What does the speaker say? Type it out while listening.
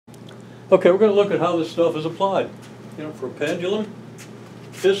Okay, we're going to look at how this stuff is applied. You know, for a pendulum,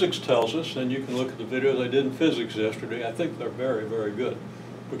 physics tells us, and you can look at the videos I did in physics yesterday, I think they're very, very good,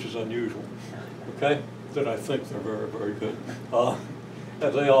 which is unusual. Okay? That I think they're very, very good.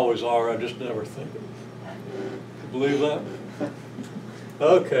 As they always are, I just never think it. You believe that?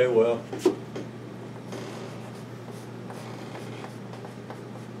 Okay, well.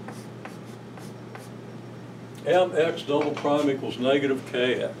 mx double prime equals negative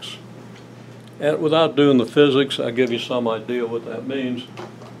kx. And without doing the physics, I'll give you some idea what that means.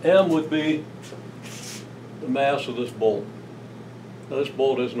 M would be the mass of this bolt. Now this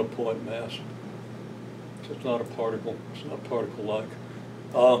bolt isn't a point mass. So it's not a particle. It's not particle-like.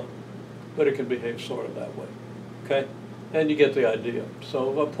 But it can behave sort of that way. Okay? And you get the idea.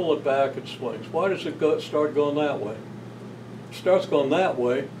 So if I pull it back, it swings. Why does it start going that way? It starts going that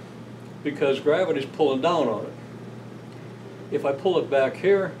way because gravity's pulling down on it. If I pull it back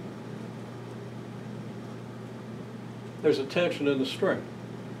here, there's a tension in the string.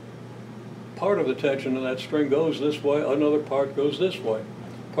 Part of the tension in that string goes this way, another part goes this way.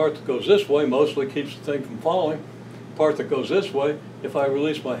 Part that goes this way mostly keeps the thing from falling. Part that goes this way, if I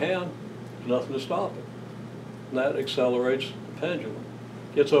release my hand, there's nothing to stop it. And that accelerates the pendulum.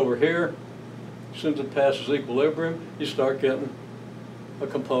 Gets over here, as soon as it passes equilibrium, you start getting a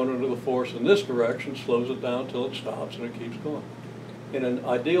component of the force in this direction, slows it down until it stops and it keeps going. In an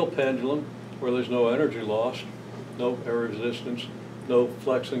ideal pendulum, where there's no energy loss, no air resistance, no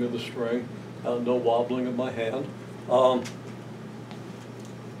flexing of the string, no wobbling of my hand,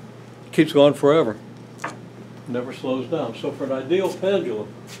 keeps going forever. Never slows down. So for an ideal pendulum,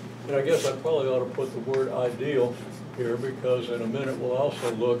 and I guess I probably ought to put the word ideal here because in a minute we'll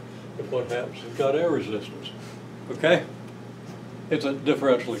also look at what happens if you've got air resistance. Okay? It's a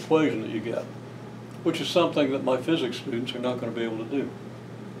differential equation that you get, which is something that my physics students are not going to be able to do.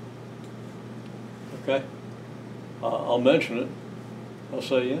 Okay? I'll mention it. I'll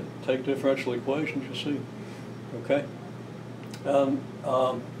say, yeah, take differential equations, you'll see. Okay?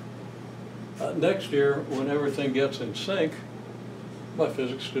 Next year, when everything gets in sync, my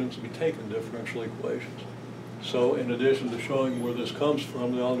physics students will be taking differential equations. So in addition to showing where this comes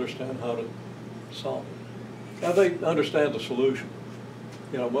from, they'll understand how to solve it. Now they understand the solution.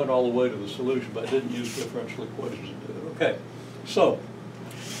 You know, I went all the way to the solution, but I didn't use differential equations to do it. Okay, so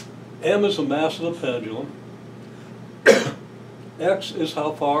M is the mass of the pendulum. X is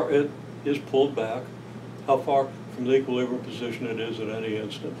how far it is pulled back, how far from the equilibrium position it is at any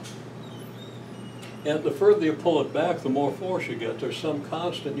instant. And the further you pull it back, the more force you get. There's some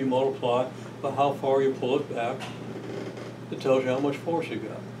constant you multiply by how far you pull it back. It tells you how much force you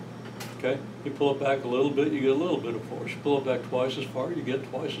got. Okay? You pull it back a little bit, you get a little bit of force. You pull it back twice as far, you get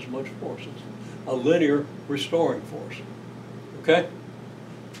twice as much force. It's a linear restoring force. Okay?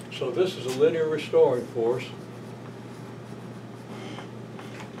 So this is a linear restoring force.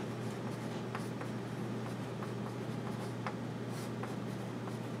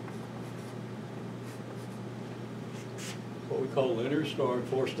 What we call linear restoring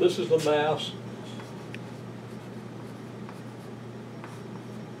force. This is the mass.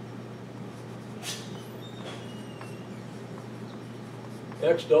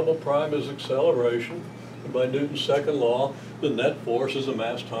 X double prime is acceleration, and by Newton's second law, the net force is the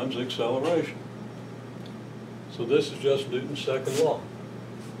mass times the acceleration. So this is just Newton's second law.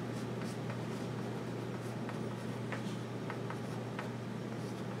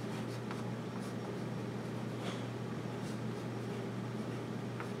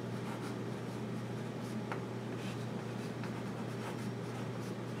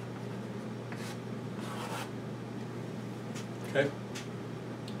 Okay?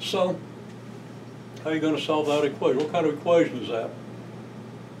 So, how are you going to solve that equation? What kind of equation is that?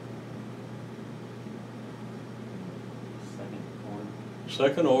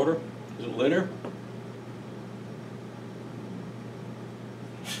 Second order. Is it linear?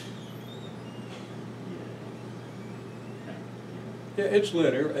 Yeah, it's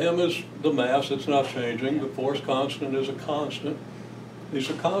linear. M is the mass, it's not changing. The force constant is a constant. These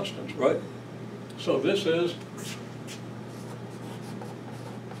are constants, right? So this is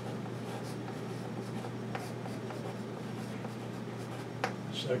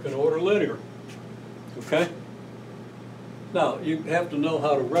second order linear. Okay? Now, you have to know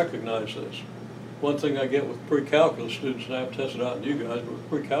how to recognize this. One thing I get with pre-calculus students, and I have tested out in you guys, but with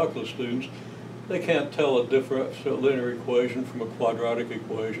pre-calculus students, they can't tell a differential linear equation from a quadratic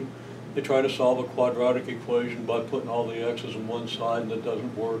equation. They try to solve a quadratic equation by putting all the x's on one side, and it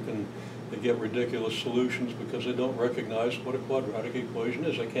doesn't work, and they get ridiculous solutions because they don't recognize what a quadratic equation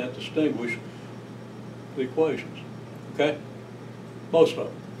is. They can't distinguish the equations. Okay? Most of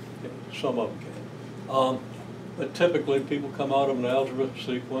them. Some of them can. But typically people come out of an algebra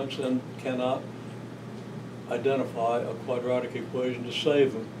sequence and cannot identify a quadratic equation to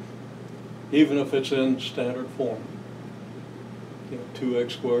save them, even if it's in standard form.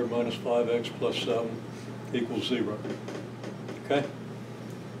 2x squared minus 5x plus 7 equals 0. Okay?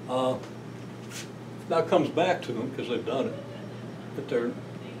 Now it comes back to them because they've done it, but they're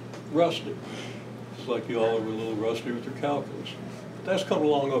rusty. It's like you all are a little rusty with your calculus. But that's coming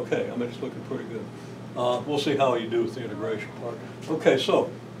along okay. I mean, it's looking pretty good. We'll see how you do with the integration part. Okay, so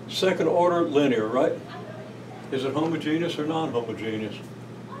second order linear, right? Is it homogeneous or non-homogeneous?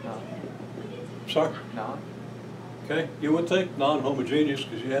 No. Sorry? No. Okay, you would think non-homogeneous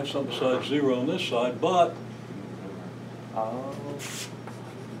because you have something besides 0 on this side, but Oh.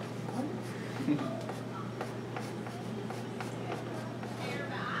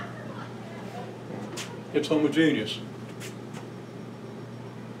 it's homogeneous.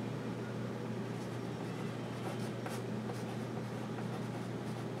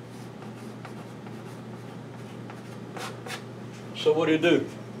 So what do you do?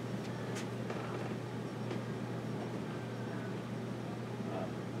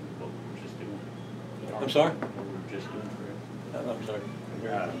 What we were just doing. I'm sorry? What we were just doing, correct? I'm sorry.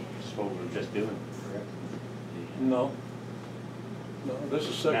 Just what we were just doing, correct? No. No, this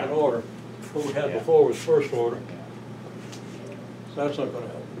is second No. order. What we had Yeah. before was first order. Yeah. So that's not going to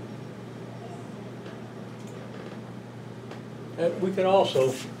help. And we can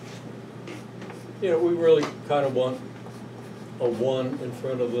also, we really kind of want a 1 in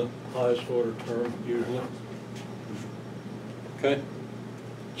front of the highest order term usually. Okay?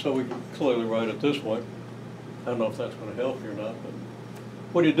 So we can clearly write it this way. I don't know if that's going to help you or not, but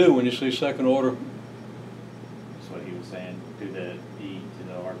what do you do when you see second order? That's what he was saying, do the E to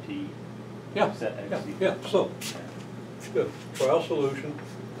the RT. Yeah, Set X yeah, equals- yeah, so, good. Trial solution.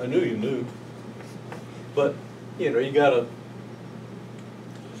 I knew you knew. But, you gotta,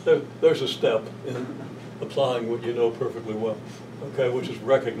 there's a step in applying what you know perfectly well, okay, which is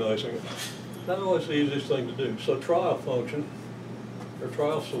recognizing it. Not always the easiest thing to do. So trial function, or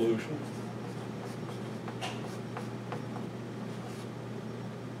trial solution,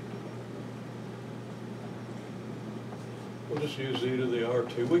 we'll just use e to the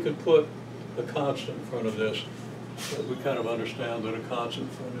R2. We could put a constant in front of this, but we kind of understand that a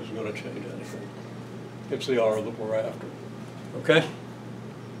constant in front isn't going to change anything. It's the R that we're after. Okay?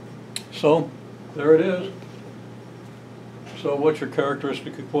 So, there it is. So what's your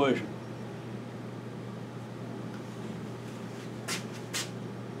characteristic equation?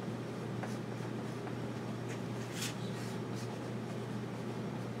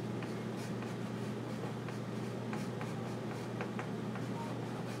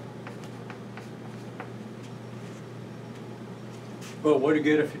 Well, what do you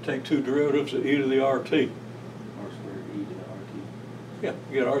get if you take two derivatives of e to the RT? R squared E to the RT. Yeah,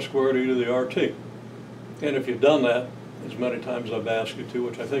 you get r squared e to the RT. And if you've done that as many times as I've asked you to,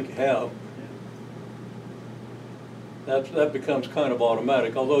 which I think you have, that becomes kind of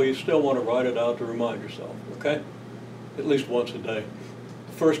automatic, although you still want to write it out to remind yourself, okay? At least once a day.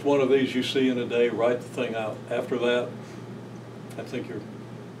 The first one of these you see in a day, write the thing out. After that, I think you're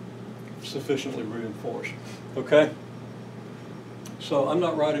sufficiently reinforced, okay? So I'm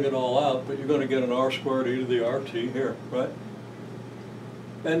not writing it all out, but you're going to get an r squared e to the RT here, right?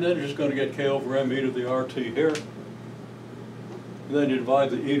 And then you're just going to get k over m e to the RT here. And then you divide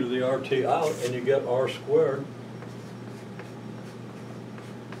the e to the RT out and you get r squared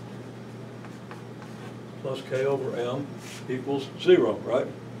plus k over m equals 0, right?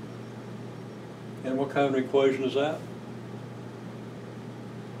 And what kind of equation is that?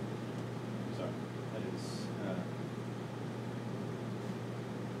 Sorry, that is,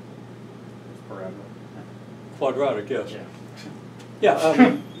 it's parabola. Quadratic, yes. Yeah. Yeah, I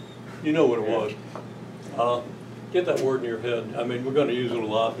mean, you know what it was. Get that word in your head. I mean, we're going to use it a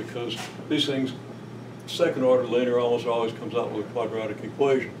lot because these things, second order linear almost always comes out with a quadratic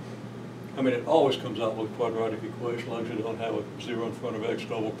equation. I mean, it always comes out with a quadratic equation as long as you don't have a 0 in front of x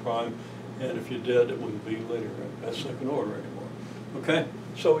double prime. And if you did, it wouldn't be linear. That's second order anymore. Okay?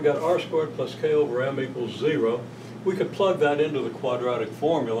 So we got r squared plus k over m equals 0. We could plug that into the quadratic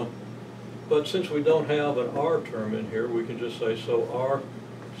formula. But since we don't have an r term in here, we can just say, so r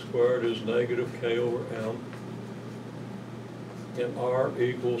squared is negative k over m, and r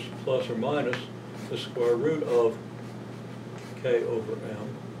equals plus or minus the square root of k over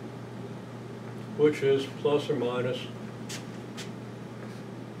m, which is plus or minus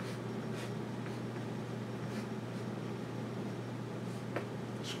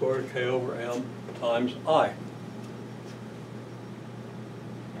square root k over m times I.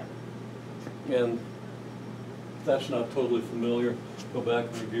 And that's not totally familiar, go back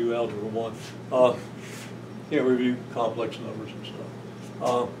and review Algebra 1. Review complex numbers and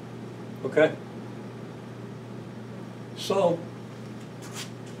stuff. Okay? So,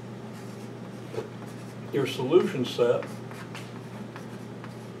 your solution set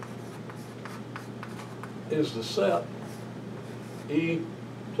is the set e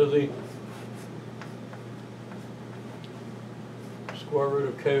to the square root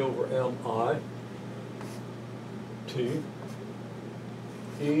of k over mi t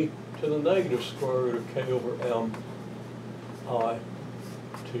e to the negative square root of k over m I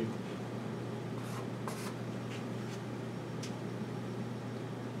t.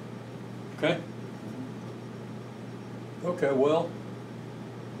 Okay? Okay, well,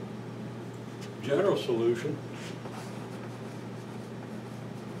 general solution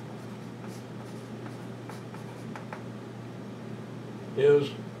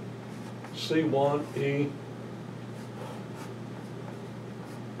is C1e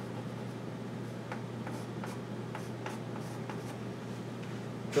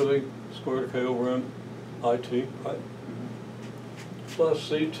to the square root of k over m I t, right? Plus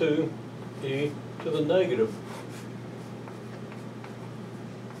C2e to the negative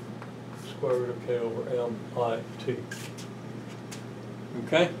square root of k over m I t.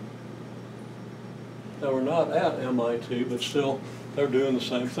 Okay? Now we're not at MIT, but still they're doing the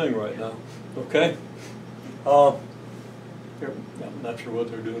same thing right now. Okay? I'm not sure what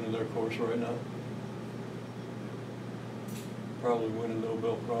they're doing in their course right now. Probably winning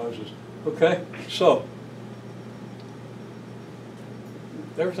Nobel Prizes. Okay? So,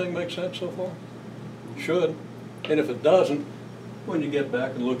 everything makes sense so far? Should. And if it doesn't, when you get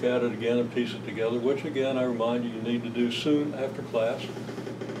back and look at it again and piece it together, which again I remind you need to do soon after class.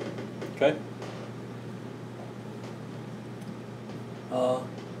 Okay?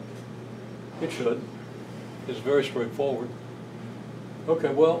 It should. It's very straightforward.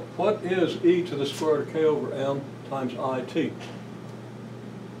 Okay, well, what is e to the square root of k over m times it?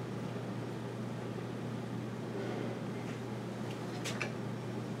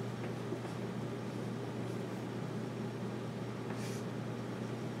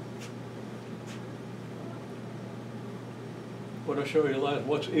 What did I show you last?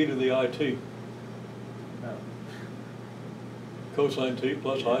 What's e to the it? No. Cosine t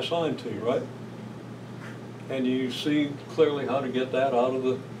plus I sine t, right? And you see clearly how to get that out of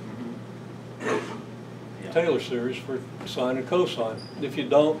the Yeah. Taylor series for sine and cosine. If you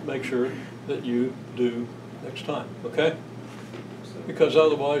don't, make sure that you do next time, okay? Because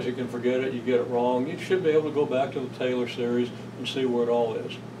otherwise you can forget it, you get it wrong. You should be able to go back to the Taylor series and see where it all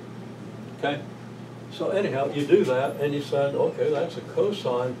is, okay? So anyhow, you do that and you said, okay, that's a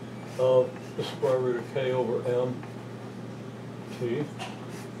cosine of the square root of k over m t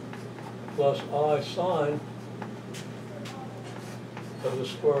plus I sine of the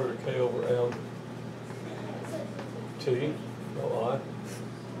square root of k over m t, no I.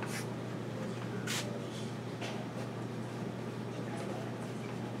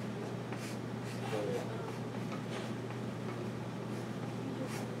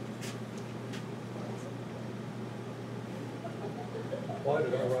 Why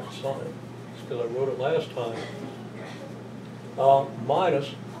did I write sine? It's because I wrote it last time.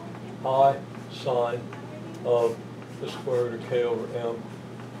 Minus I sine of the square root of k over m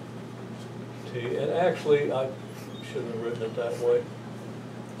t. And actually, I shouldn't have written it that way.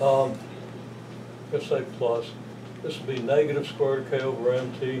 Let's say plus. This would be negative square root of k over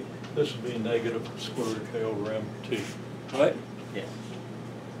mt. This would be negative square root of k over mt. Right? Yes.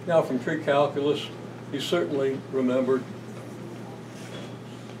 Now, from tree calculus, you certainly remembered,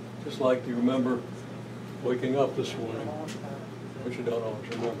 just like you remember waking up this morning, which you don't always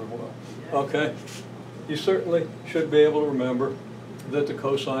remember well. Okay? You certainly should be able to remember that the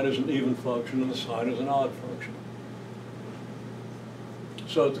cosine is an even function and the sine is an odd function.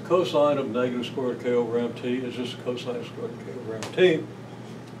 So the cosine of negative square root of k over mt is just the cosine of square root of k over mt.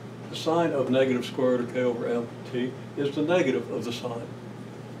 The sine of negative square root of k over mt is the negative of the sine.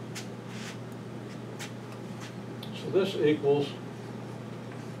 So this equals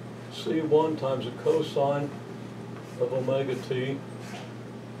C1 times the cosine of omega t.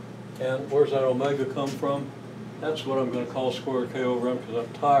 And where's that omega come from? That's what I'm going to call square root of k over m because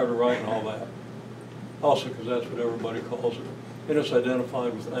I'm tired of writing all that. Also because that's what everybody calls it. And it's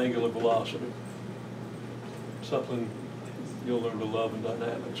identified with angular velocity. Something you'll learn to love in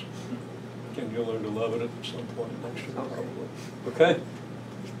dynamics. And you'll learn to love it at some point next year probably. Okay?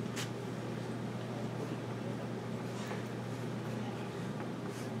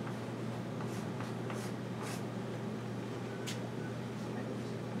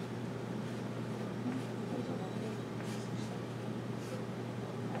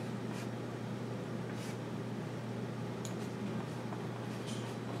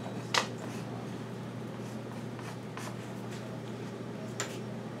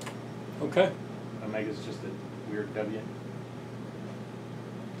 Okay? Omega's just a weird W.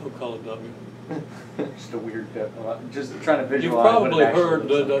 Don't call it W. Just a weird W. Just trying to You've visualize what probably it actually heard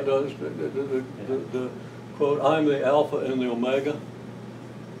looks like. the quote, I'm the alpha and the omega,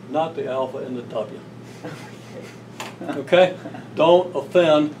 not the alpha and the W. Okay? Don't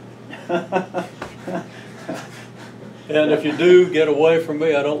offend. And if you do, get away from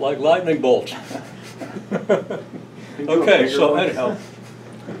me. I don't like lightning bolts. Okay, so anyhow.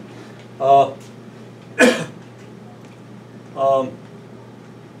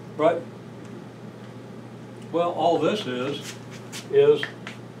 Right. Well, all this is yes.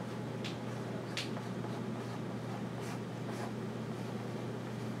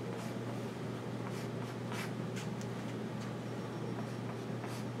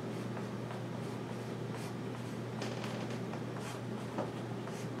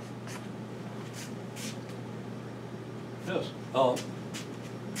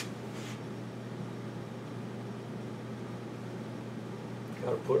 Got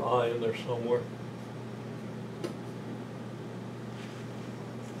to put I in there somewhere.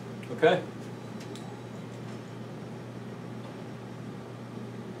 Okay?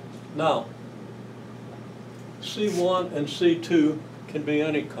 Now, C1 and C2 can be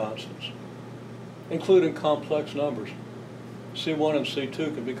any constants, including complex numbers. C1 and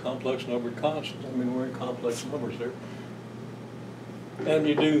C2 can be complex numbered constants. I mean, we're in complex numbers here. And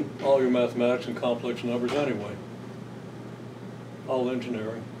you do all your mathematics in complex numbers anyway. All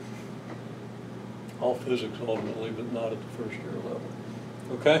engineering, all physics ultimately, but not at the first year level.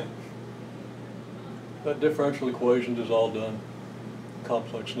 Okay? That differential equations is all done in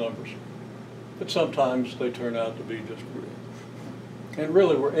complex numbers. But sometimes they turn out to be just real. And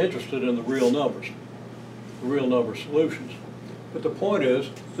really we're interested in the real numbers, the real number solutions. But the point is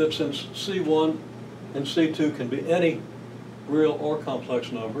that since C1 and C2 can be any real or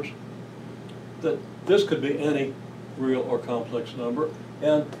complex numbers, that this could be any real or complex number,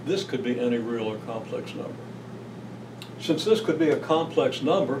 and this could be any real or complex number. Since this could be a complex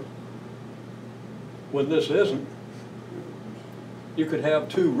number, when this isn't, you could have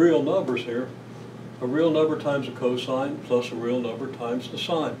two real numbers here, a real number times a cosine plus a real number times the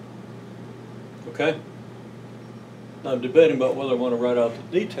sine. Okay? Now I'm debating about whether I want to write out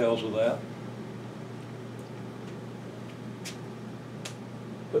the details of that.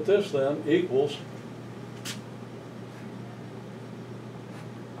 But this then equals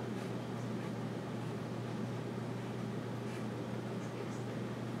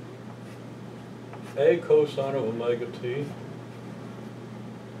a cosine of omega t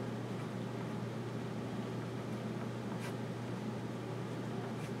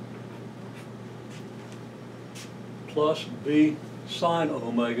plus b sine of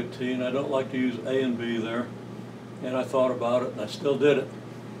omega t, and I don't like to use a and b there, and I thought about it and I still did it.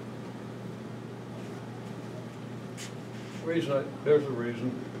 There's a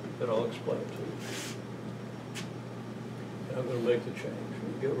reason that I'll explain to you. And I'm going to make the change.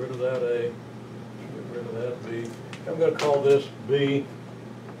 Get rid of that a, get rid of that b. I'm going to call this b,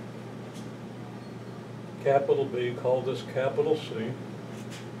 capital B, call this capital C.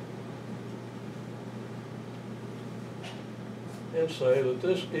 And say that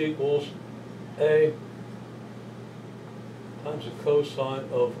this equals a times the cosine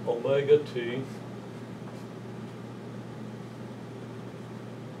of omega t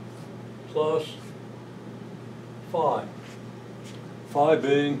plus phi. Phi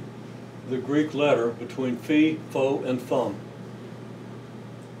being the Greek letter between phi, pho, and thumb.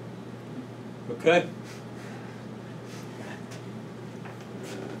 Okay?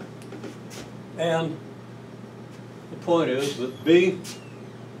 And the point is that B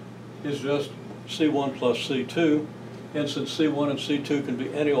is just C1 plus C2, and since C1 and C2 can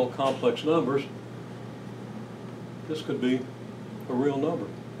be any old complex numbers, this could be a real number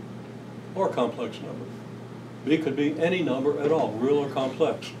or a complex number. B could be any number at all, real or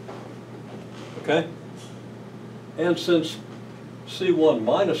complex. Okay? And since C1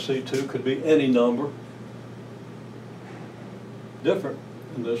 minus C2 could be any number, different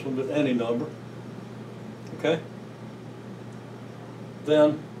in this one, but any number, okay?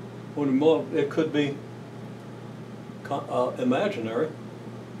 Then when we it could be imaginary,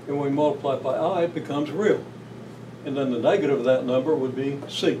 and when we multiply it by I, it becomes real. And then the negative of that number would be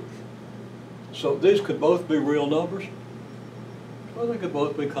C. So these could both be real numbers, or they could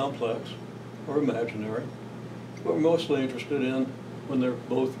both be complex or imaginary. But we're mostly interested in when they're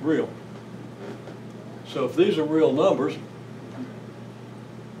both real. So if these are real numbers,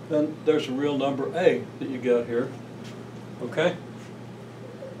 then there's a real number A that you got here, okay?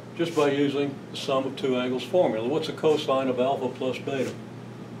 Just by using the sum of two angles formula. What's a cosine of alpha plus beta?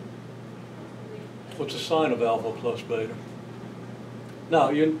 What's the sine of alpha plus beta? Now,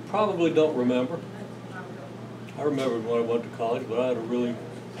 you probably don't remember. I remembered when I went to college, but I had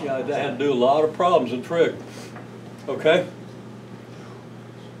I had to do a lot of problems in trig. Okay?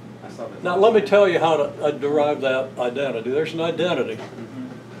 I saw that. Now, let me tell you how to derive that identity. There's an identity.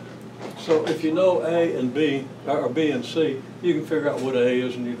 So if you know A and B, or B and C, you can figure out what A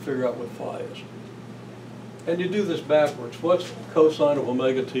is and you can figure out what phi is. And you do this backwards. What's cosine of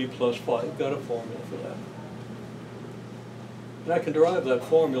omega t plus phi? You've got a formula for that. And I can derive that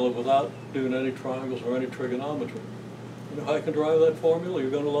formula without doing any triangles or any trigonometry. You know how I can derive that formula?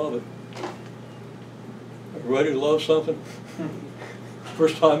 You're going to love it. Are you ready to love something?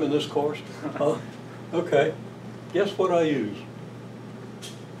 First time in this course? Okay. Guess what I use?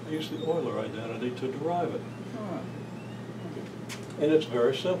 I use the Euler identity to derive it. And it's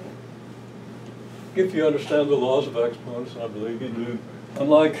very simple. If you understand the laws of exponents, I believe you do,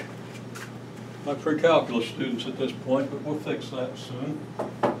 unlike my pre-calculus students at this point, but we'll fix that soon.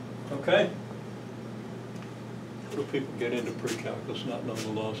 Okay? How do people get into pre-calculus not knowing the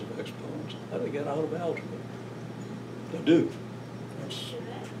laws of exponents? How do they get out of algebra? They do. That's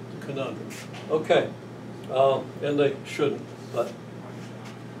the conundrum. Okay. And they shouldn't, but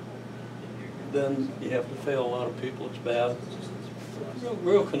then you have to fail a lot of people. It's bad.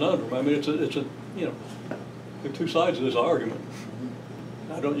 Real conundrum. I mean, it's a you know, there are two sides of this argument.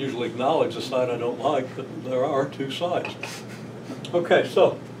 I don't usually acknowledge the side I don't like, but there are two sides. Okay,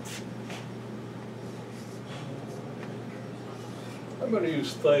 so I'm going to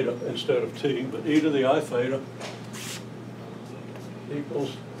use theta instead of t, but e to the I theta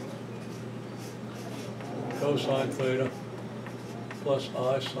equals cosine theta plus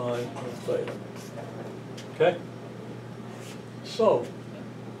I sine of theta. Okay? So,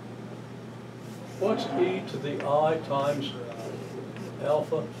 what's e to the I times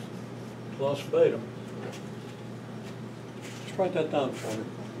alpha plus beta? Just write that down for me.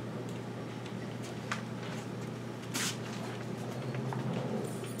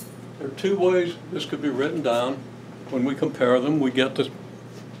 There are two ways this could be written down. When we compare them, we get the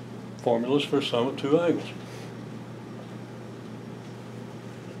formulas for sum of two angles.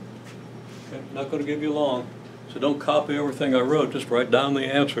 Okay, not going to give you long. So don't copy everything I wrote, just write down the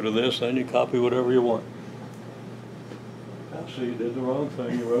answer to this, then you copy whatever you want. So you did the wrong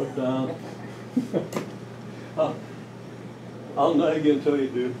thing, you wrote it down. I'll nag you until you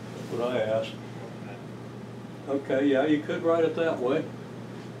do what I asked. Okay, yeah, you could write it that way.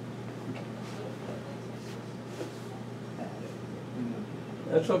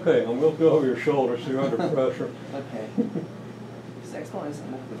 That's okay, I'm going to go over your shoulder so you're under pressure. Okay. This exponent isn't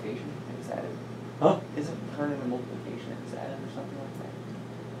multiplication, it's added. Huh? Isn't turning the multiplication it's added or something like that?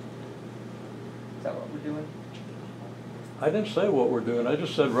 Is that what we're doing? I didn't say what we're doing, I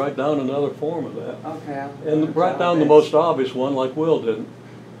just said write down another form of that. Okay. And write down the most obvious one like Will didn't.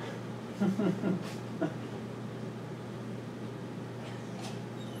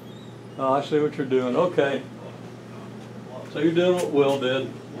 Oh, I see what you're doing, okay. So you're doing what Will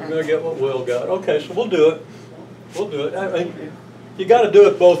did. You're going to get what Will got. Okay, so we'll do it. We'll do it. I mean, you got to do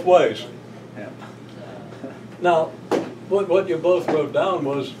it both ways. Yeah. Now, what you both wrote down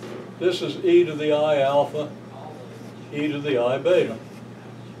was this is e to the I alpha, e to the I beta.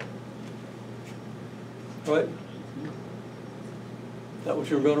 Right? That what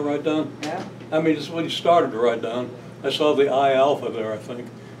you were going to write down? Yeah. I mean, this is what you started to write down. I saw the I alpha there, I think.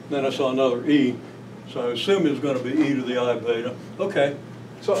 Then I saw another e. So I assumed it was going to be e to the I beta. Okay.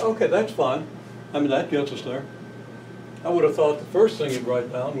 So, okay, that's fine. I mean, that gets us there. I would have thought the first thing you'd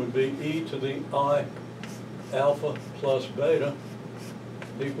write down would be e to the I alpha plus beta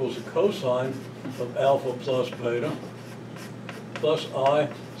equals the cosine of alpha plus beta plus I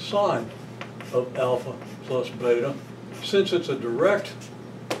sine of alpha plus beta, since it's a direct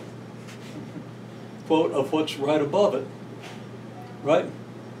quote of what's right above it, right?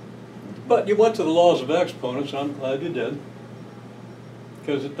 But you went to the laws of exponents, and I'm glad you did,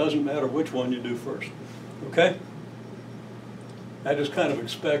 because it doesn't matter which one you do first, okay? I just kind of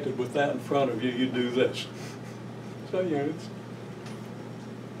expected with that in front of you, you do this. So you know,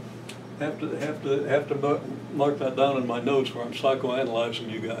 have to mark that down in my notes where I'm psychoanalyzing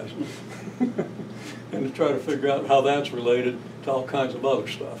you guys, and to try to figure out how that's related to all kinds of other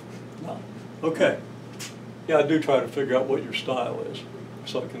stuff. No. Okay. Yeah, I do try to figure out what your style is,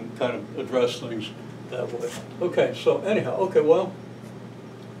 so I can kind of address things that way. Okay. So anyhow, okay. Well.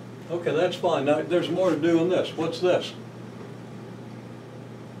 Okay, that's fine. Now there's more to do in this. What's this?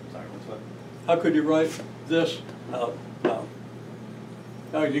 Sorry, what's what? How could you write this out now?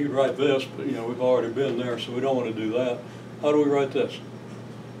 Now you could write this, but you know we've already been there, so we don't want to do that. How do we write this?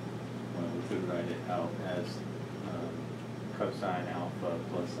 Well, we could write it Oh, as cosine alpha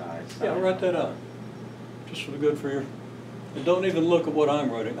plus I sine. Yeah, write that out, just for the good for your, and don't even look at what I'm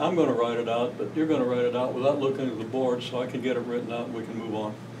writing. I'm gonna write it out, but you're gonna write it out without looking at the board so I can get it written out and we can move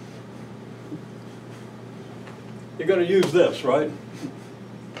on. You're gonna use this, right?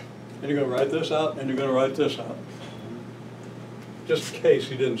 And you're gonna write this out and you're gonna write this out. Just in case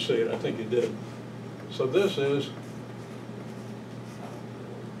you didn't see it, I think you did. So this is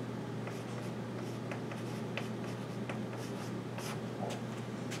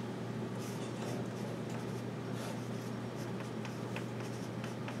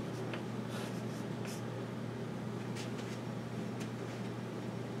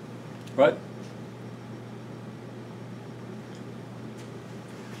right?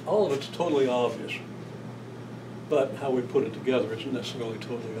 All of it's totally obvious, but how we put it together isn't necessarily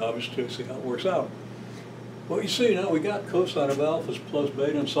totally obvious to see how it works out. Well, you see now we got cosine of alpha plus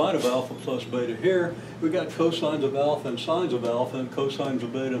beta and sine of alpha plus beta here. We got cosines of alpha and sines of alpha and cosines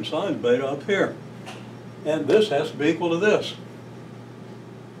of beta and sines of beta up here. And this has to be equal to this.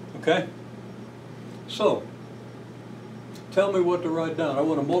 Okay? So, tell me what to write down. I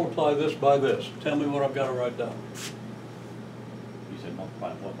want to multiply this by this. Tell me what I've got to write down. You said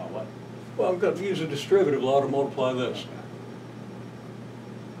multiply what by what? Well, I'm going to use a distributive law to multiply this.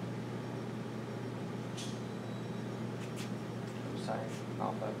 Cosine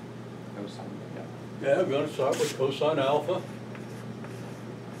alpha, cosine beta. Yeah, I'm going to start with cosine alpha,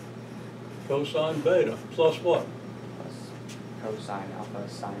 cosine beta, plus what? Plus cosine alpha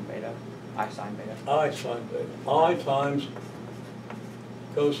sine beta, I sine beta. I sine beta. I times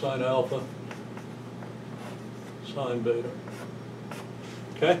cosine alpha sine beta.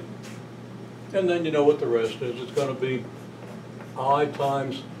 Okay? And then you know what the rest is. It's going to be I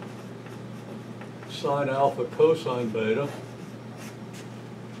times sine alpha cosine beta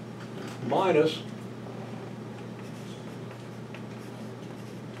minus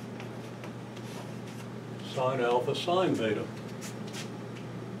sine alpha sine beta.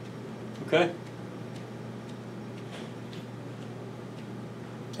 Okay?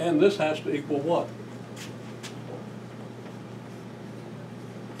 And this has to equal what?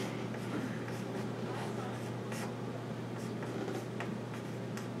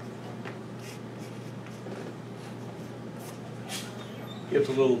 Gets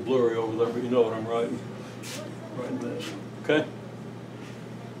a little blurry over there, but you know what I'm writing. Writing this, okay?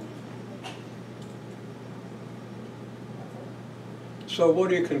 So what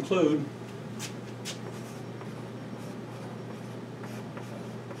do you conclude?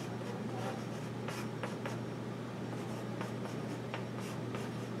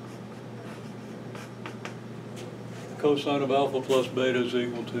 Cosine of alpha plus beta is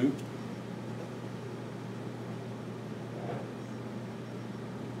equal to?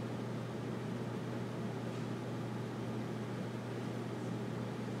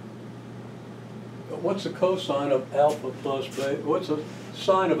 What's the cosine of alpha plus beta? What's the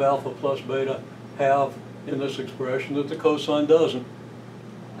sine of alpha plus beta have in this expression that the cosine doesn't?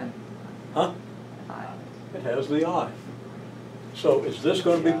 Huh? I. It has the I. So is this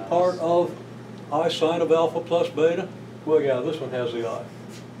going to be part of I sine of alpha plus beta? Well, yeah, this one has the I. I'm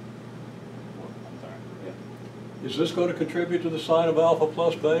sorry. Yeah. Is this going to contribute to the sine of alpha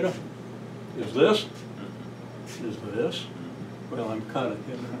plus beta? Is this? Is this? Well, I'm kind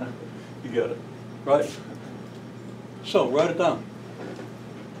of, you get it, right? So, write it down.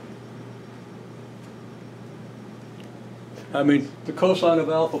 I mean, the cosine of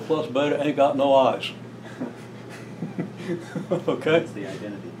alpha plus beta ain't got no eyes. Okay? That's the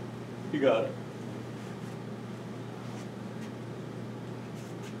identity. You got it.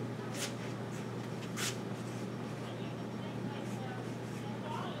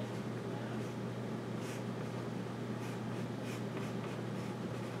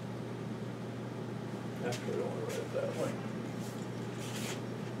 Actually, I don't want to write it that way.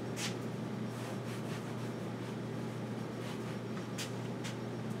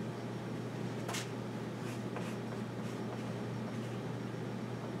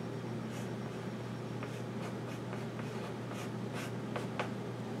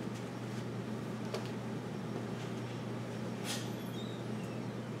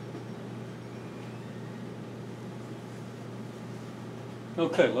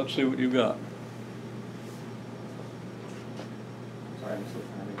 Okay, let's see what you got. Sorry, I'm still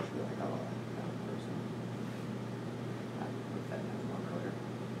trying to make sure I got all that person. I put that down more clear.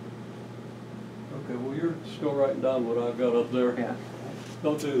 Okay, well, you're still writing down what I've got up there. Yeah.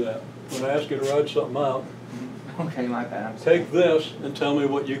 Don't do that. When I ask you to write something out, Okay, my bad. I'm sorry. take this and tell me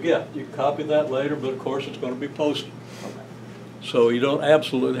what you get. You can copy that later, but of course it's going to be posted. Okay. So you don't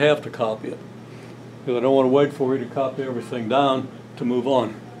absolutely have to copy it. because I don't want to wait for you to copy everything down to move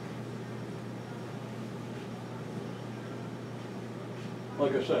on.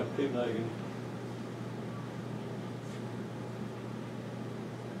 Like I said, keep nagging.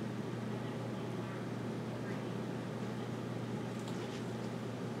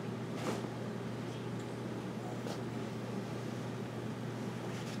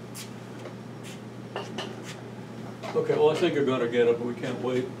 Okay, well, I think you're going to get it, but we can't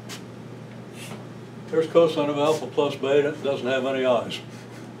wait. There's cosine of alpha plus beta. It doesn't have any eyes.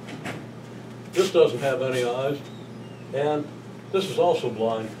 This doesn't have any eyes. And this is also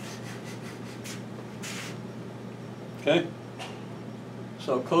blind. Okay?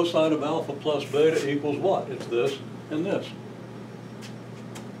 So cosine of alpha plus beta equals what? It's this and this.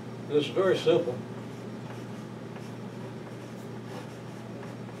 This is very simple.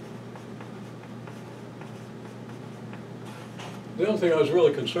 The only thing I was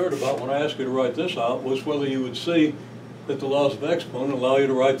really concerned about when I asked you to write this out was whether you would see that the laws of exponent allow you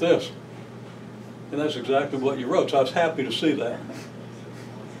to write this. And that's exactly what you wrote, so I was happy to see that.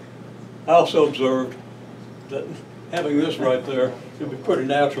 I also observed that having this right there, it would be pretty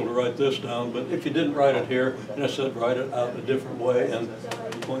natural to write this down, but if you didn't write it here, and I said write it out in a different way and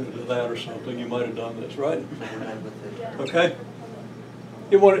pointed to that or something, you might have done this, right? Okay?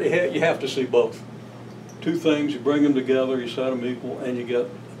 You have to see both. Two things, you bring them together, you set them equal, and you get a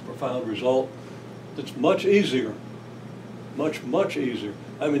profound result. It's much easier, much, much easier.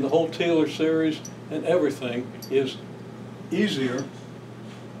 I mean, the whole Taylor series and everything is easier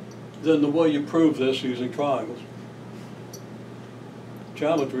than the way you prove this using triangles.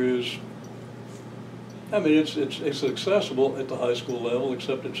 Geometry is, I mean, it's accessible at the high school level,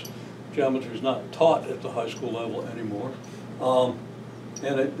 except geometry is not taught at the high school level anymore.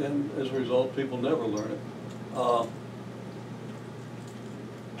 And as a result, people never learn it.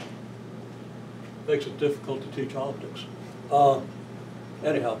 Makes it difficult to teach optics.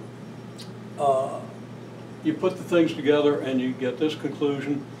 Anyhow, you put the things together and you get this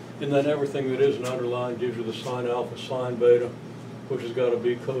conclusion, and then everything that isn't underlined gives you the sine alpha, sine beta, which has got to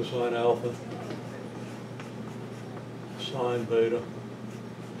be cosine alpha, sine beta,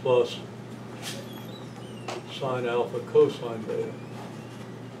 plus sine alpha, cosine beta.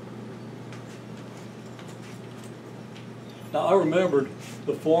 Now, I remembered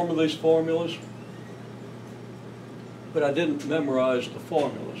the form of these formulas, but I didn't memorize the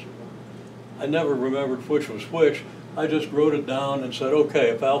formulas. I never remembered which was which. I just wrote it down and said, okay,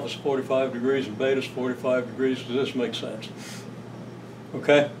 if alpha's 45 degrees and beta's 45 degrees, does this make sense?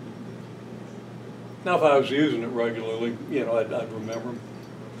 Okay? Now, if I was using it regularly, you know, I'd remember them.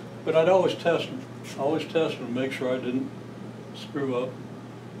 But I'd always test them. Always test them to make sure I didn't screw up,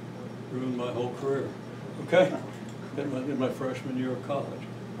 ruin my whole career. Okay? In my freshman year of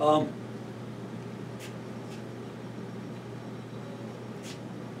college.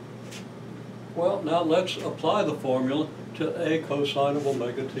 Well, now let's apply the formula to a cosine of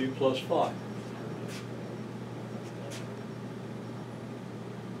omega t plus phi.